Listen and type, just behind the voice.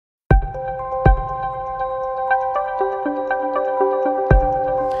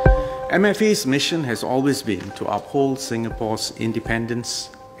MFA's mission has always been to uphold Singapore's independence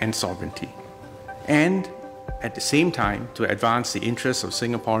and sovereignty, and at the same time to advance the interests of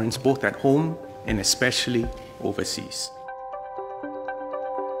Singaporeans both at home and especially overseas.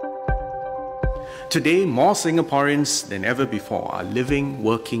 Today, more Singaporeans than ever before are living,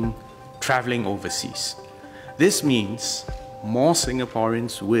 working, travelling overseas. This means more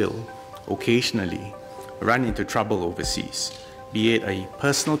Singaporeans will occasionally run into trouble overseas, be it a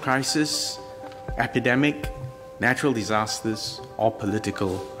personal crisis, epidemic, natural disasters, or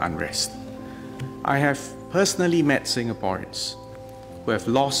political unrest. I have personally met Singaporeans who have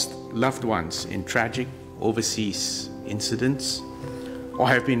lost loved ones in tragic overseas incidents or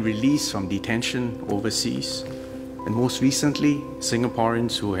have been released from detention overseas, and most recently,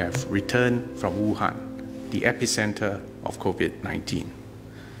 Singaporeans who have returned from Wuhan, the epicenter of COVID-19.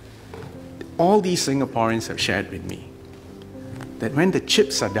 All these Singaporeans have shared with me that when the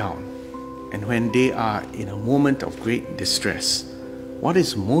chips are down and when they are in a moment of great distress, what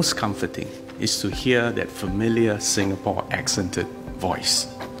is most comforting is to hear that familiar Singapore accented voice.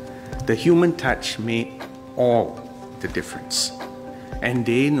 The human touch made all the difference, and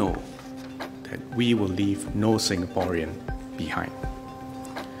they know that we will leave no Singaporean behind.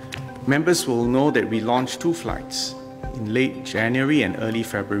 Members will know that we launched 2 flights in late January and early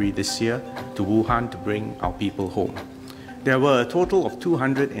February this year to Wuhan to bring our people home. There were a total of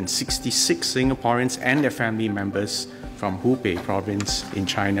 266 Singaporeans and their family members from Hubei province in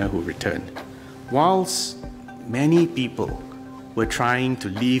China who returned. Whilst many people were trying to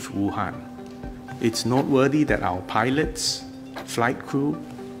leave Wuhan, it's noteworthy that our pilots, flight crew,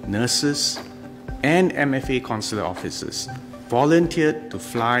 nurses, and MFA consular officers volunteered to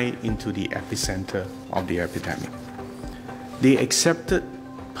fly into the epicenter of the epidemic. They accepted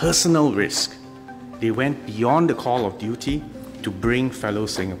personal risk. They went beyond the call of duty to bring fellow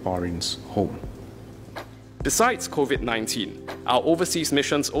Singaporeans home. Besides COVID-19, our overseas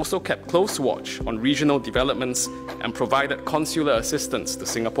missions also kept close watch on regional developments and provided consular assistance to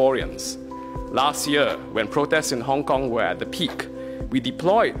Singaporeans. Last year, when protests in Hong Kong were at the peak, we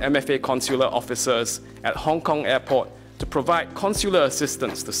deployed MFA consular officers at Hong Kong Airport to provide consular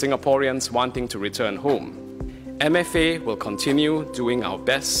assistance to Singaporeans wanting to return home. MFA will continue doing our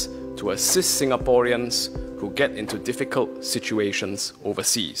best to assist Singaporeans who get into difficult situations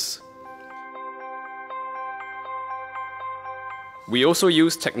overseas. We also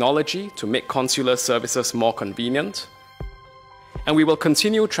use technology to make consular services more convenient, and we will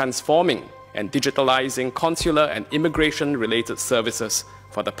continue transforming and digitalizing consular and immigration-related services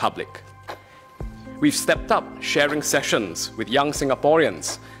for the public. We've stepped up sharing sessions with young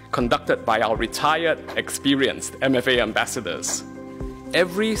Singaporeans conducted by our retired, experienced MFA ambassadors.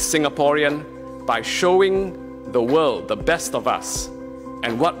 Every Singaporean, by showing the world the best of us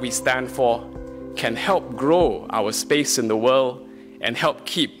and what we stand for, can help grow our space in the world and help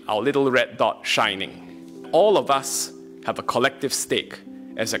keep our little red dot shining. All of us have a collective stake,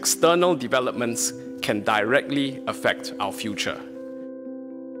 as external developments can directly affect our future.